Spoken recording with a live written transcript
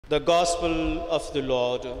The Gospel of the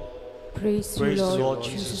Lord. Praise to you, Lord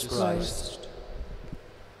Jesus Christ.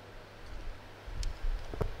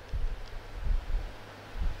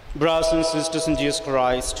 Brothers and sisters in Jesus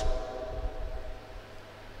Christ,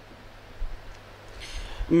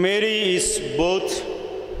 Mary is both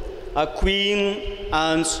a queen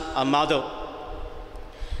and a mother,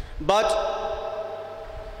 but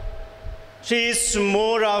she is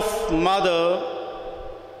more of mother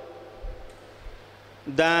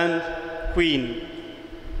than queen.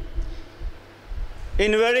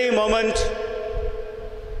 In very moment,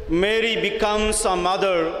 Mary becomes a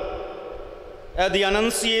mother at the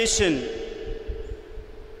Annunciation,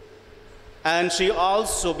 and she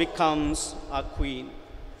also becomes a queen.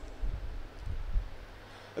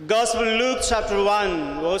 Gospel Luke chapter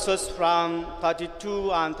 1, verses from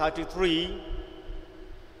 32 and 33,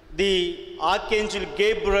 the Archangel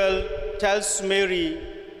Gabriel tells Mary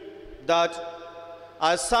that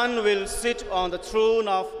a son will sit on the throne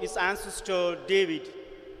of his ancestor David,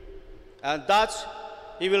 and that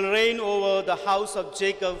he will reign over the house of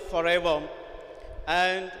Jacob forever,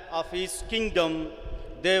 and of his kingdom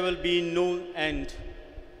there will be no end.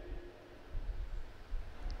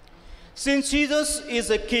 Since Jesus is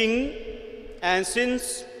a king, and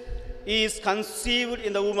since he is conceived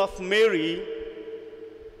in the womb of Mary,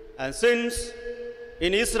 and since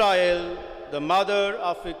in Israel the mother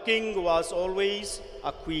of a king was always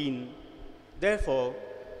a queen, therefore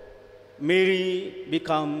Mary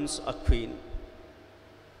becomes a queen.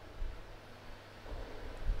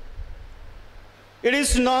 It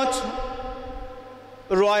is not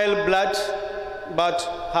royal blood, but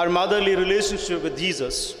her motherly relationship with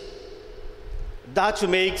Jesus that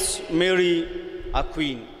makes Mary a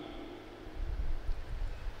queen.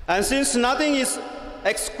 And since nothing is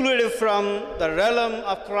excluded from the realm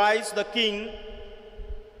of Christ the King,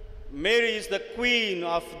 Mary is the queen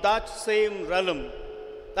of that same realm,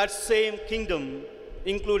 that same kingdom,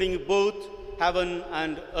 including both heaven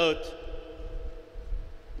and earth.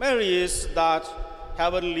 Mary is that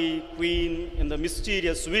heavenly queen in the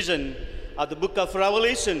mysterious vision of the book of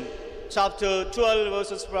Revelation, chapter 12,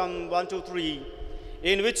 verses from 1 to 3,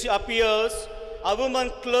 in which appears a woman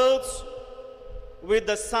clothed with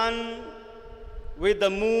the sun, with the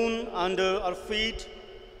moon under her feet,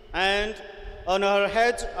 and on her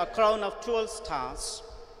head a crown of 12 stars.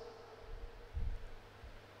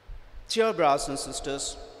 Dear brothers and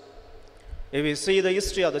sisters, if we see the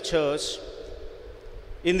history of the Church,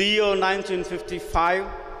 in the year 1955,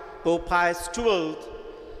 Pope Pius XII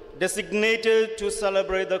designated to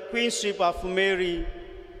celebrate the queenship of Mary.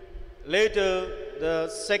 Later, the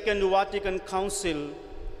Second Vatican Council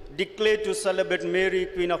declared to celebrate Mary,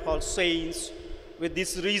 Queen of all saints, with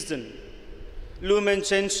this reason. Lumen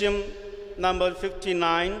Gentium, number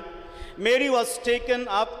 59, Mary was taken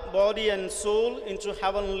up, body and soul, into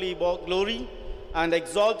heavenly glory and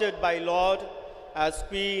exalted by Lord as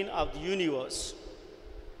Queen of the universe.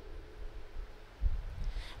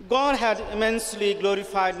 God had immensely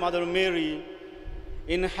glorified Mother Mary.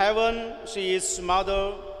 In heaven, she is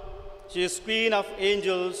mother, she is queen of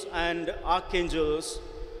angels and archangels,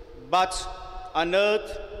 but on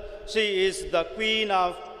earth, she is the queen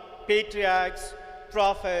of patriarchs,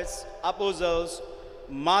 prophets, apostles,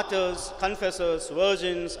 martyrs, confessors,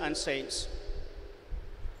 virgins, and saints.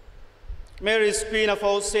 Mary is queen of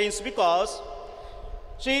all saints because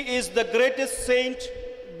she is the greatest saint,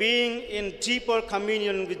 being in deeper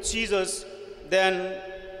communion with Jesus than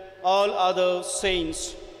all other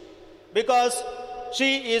saints, because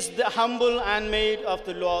she is the humble handmaid of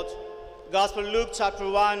the Lord. Gospel Luke chapter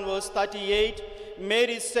 1, verse 38,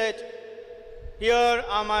 Mary said, "Here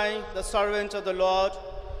am I, the servant of the Lord.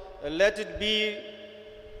 Let it be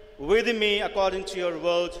with me according to your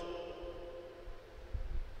word."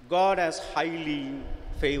 God has highly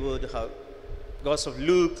favored her. Gospel of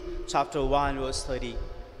Luke chapter 1, verse 30.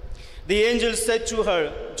 The angel said to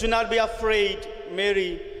her, "Do not be afraid,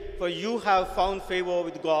 Mary, for you have found favor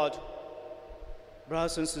with God."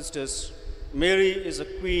 Brothers and sisters, Mary is a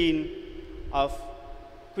queen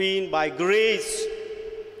by grace.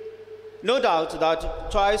 No doubt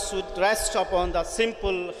that choice should rest upon the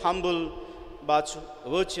simple, humble, but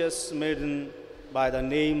virtuous maiden by the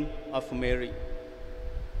name of Mary.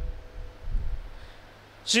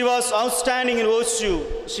 She was outstanding in virtue.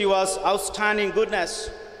 She was outstanding in goodness.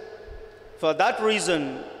 For that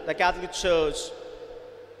reason, the Catholic Church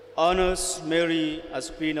honors Mary as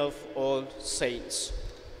Queen of all saints.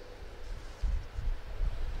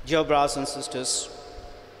 Dear brothers and sisters,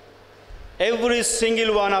 every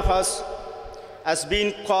single one of us has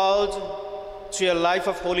been called to a life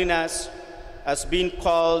of holiness, has been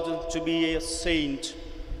called to be a saint.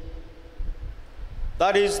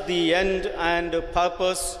 That is the end and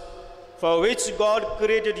purpose for which God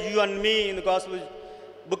created you and me in the Gospel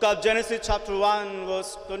book of Genesis chapter 1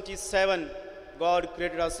 verse 27. God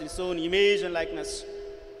created us in his own image and likeness.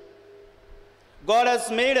 God has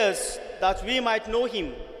made us that we might know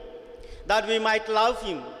him, that we might love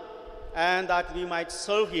him, and that we might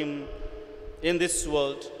serve him in this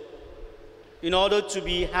world, in order to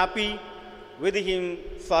be happy with him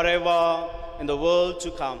forever in the world to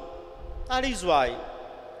come. That is why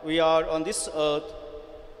we are on this earth.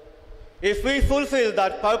 If we fulfill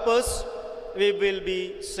that purpose, we will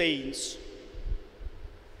be saints.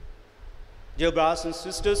 Dear brothers and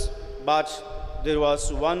sisters, but there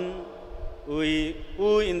was one who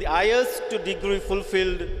in the highest degree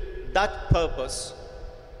fulfilled that purpose.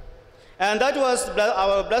 And that was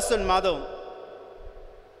our Blessed Mother.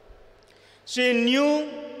 She knew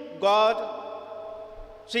God.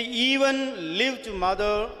 She even lived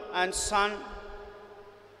mother and son.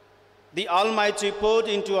 The Almighty poured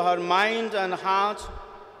into her mind and heart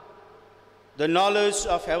the knowledge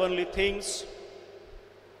of heavenly things.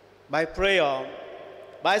 By prayer,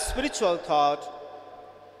 by spiritual thought,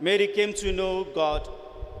 Mary came to know God.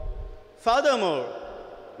 Furthermore,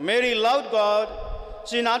 Mary loved God.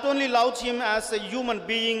 She not only loved him as a human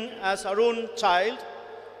being, as her own child,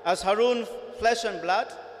 as her own flesh and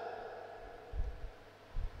blood,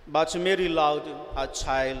 but Mary loved her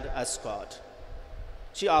child as God.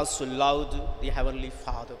 She also loved the Heavenly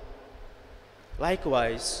Father.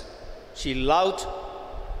 Likewise, she loved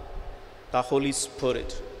the Holy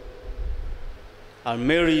Spirit. And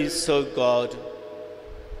Mary served God.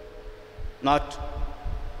 Not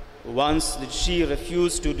once did she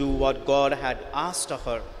refuse to do what God had asked of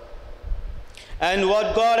her, and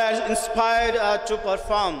what God had inspired her to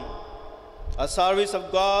perform. Her service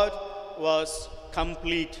of God was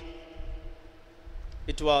complete.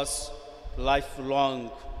 It was lifelong.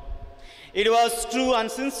 It was true and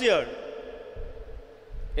sincere.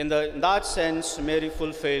 In that sense, Mary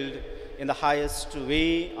fulfilled in the highest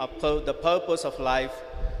way the purpose of life,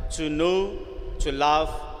 to know, to love,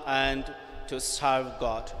 and to serve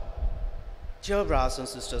God. Dear brothers and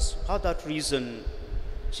sisters, for that reason,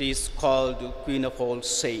 she is called Queen of all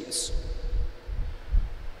saints.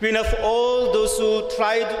 Queen of all those who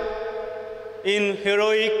tried in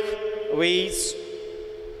heroic ways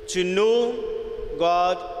to know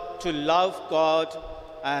God, to love God,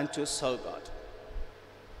 and to serve God.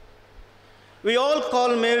 We all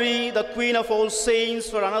call Mary the Queen of all saints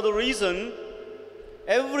for another reason.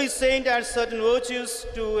 Every saint had certain virtues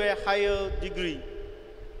to a higher degree.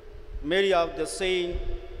 Many of the saints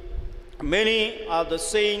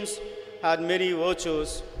had many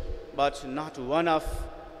virtues, but not one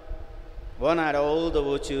had all the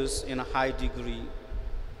virtues in a high degree.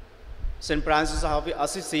 St. Francis of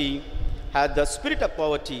Assisi had the spirit of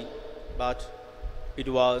poverty, but it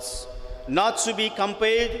was not to be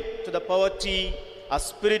compared to the poverty or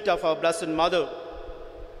spirit of our Blessed Mother.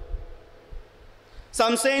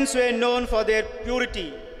 Some saints were known for their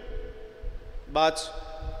purity,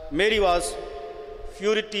 but Mary was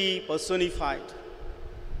purity personified.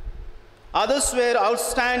 Others were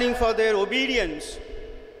outstanding for their obedience,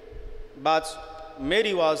 but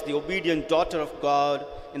Mary was the obedient daughter of God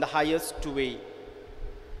in the highest way.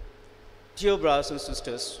 Dear brothers and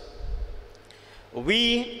sisters,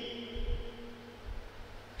 we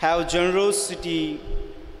have generosity,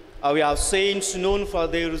 we have saints known for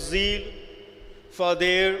their zeal, for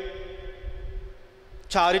their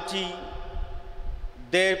charity,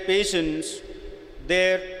 their patience,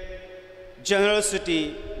 their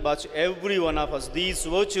generosity, but every one of us, these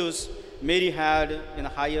virtues Mary had in the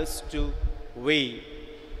highest way.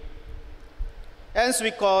 Hence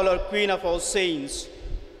we call her Queen of all saints.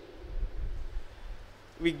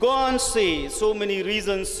 We go on say so many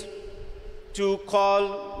reasons to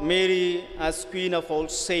call Mary as Queen of all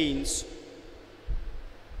saints.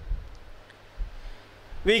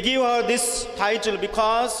 We give her this title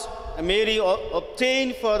because Mary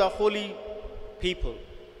obtained for the holy people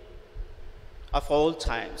of all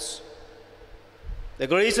times the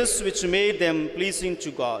graces which made them pleasing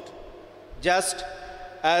to God, just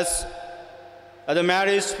as at the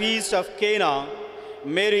marriage feast of Cana,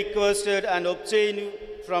 Mary requested and obtained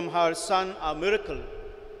from her son a miracle.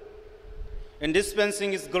 In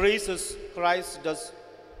dispensing his graces, Christ does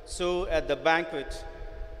so at the banquet.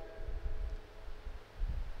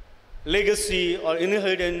 Legacy or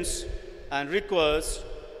inheritance and request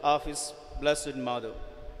of his Blessed Mother.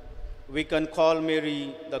 We can call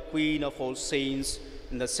Mary the Queen of all saints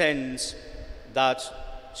in the sense that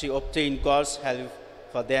she obtained God's help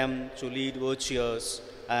for them to lead virtuous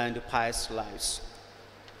and pious lives.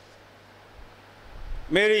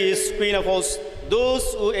 Mary is Queen of all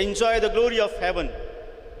those who enjoy the glory of heaven.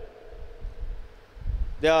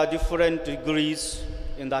 There are different degrees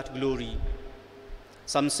in that glory.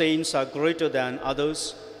 Some saints are greater than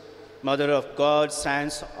others. Mother of God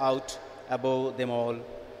stands out above them all.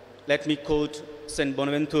 Let me quote Saint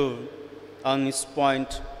Bonaventure on this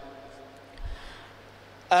point.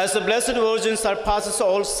 As the Blessed Virgin surpasses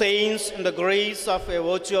all saints in the grace of a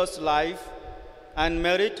virtuous life and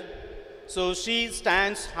merit, so she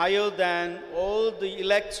stands higher than all the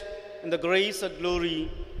elect in the grace of glory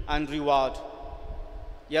and reward.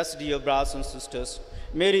 Yes, dear brothers and sisters,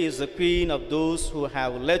 Mary is the Queen of those who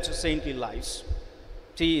have led saintly lives.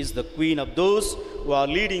 She is the Queen of those who are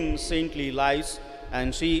leading saintly lives,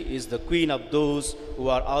 and she is the Queen of those who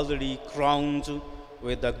are already crowned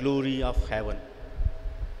with the glory of heaven.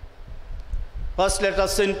 First letter of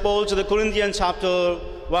St. Paul to the Corinthians, chapter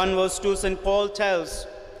 1, verse 2, St. Paul tells,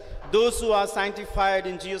 those who are sanctified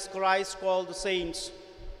in Jesus Christ called the saints.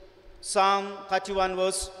 Psalm 31,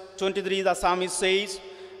 verse 23, the psalmist says,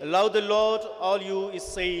 love the Lord, all you his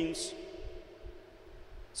saints.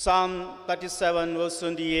 Psalm 37, verse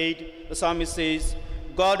 28, the psalmist says,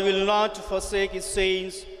 God will not forsake his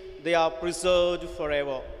saints, they are preserved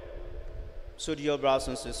forever. So, dear brothers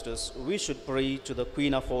and sisters, we should pray to the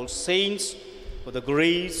Queen of all saints for the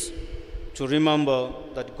grace to remember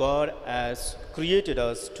that God has created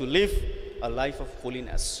us to live a life of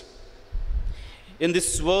holiness in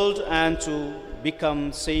this world and to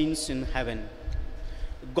become saints in heaven.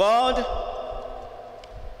 God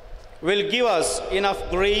will give us enough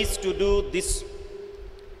grace to do this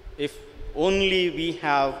if only we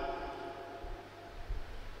have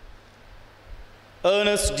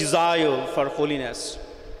earnest desire for holiness,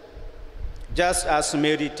 just as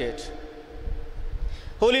Mary did.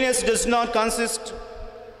 Holiness does not consist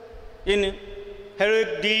in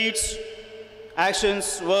heroic deeds,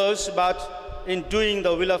 actions, words, but in doing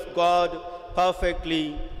the will of God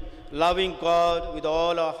perfectly, loving God with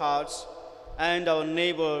all our hearts and our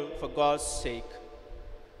neighbor for God's sake,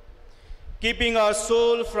 keeping our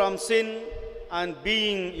soul from sin and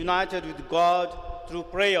being united with God through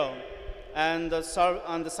prayer and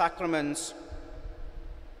the sacraments.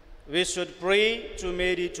 We should pray to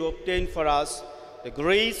Mary to obtain for us the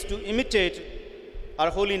grace to imitate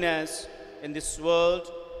our holiness in this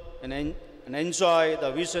world and enjoy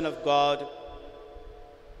the vision of God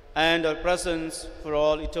and our presence for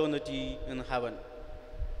all eternity in heaven.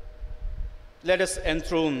 Let us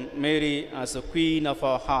enthrone Mary as the Queen of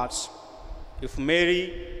our hearts. If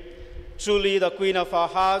Mary, truly the Queen of our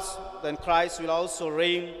hearts, then Christ will also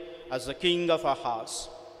reign as the King of our hearts.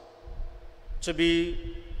 To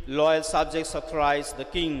be loyal subjects of Christ, the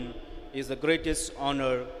King, is the greatest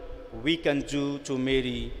honor we can do to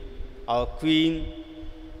Mary, our Queen.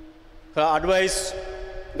 For advice,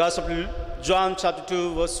 Gospel of John chapter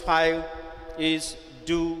 2, verse 5 is,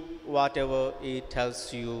 do whatever it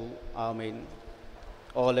tells you. Amen.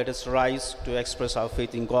 Or let us rise to express our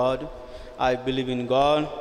faith in God. I believe in God,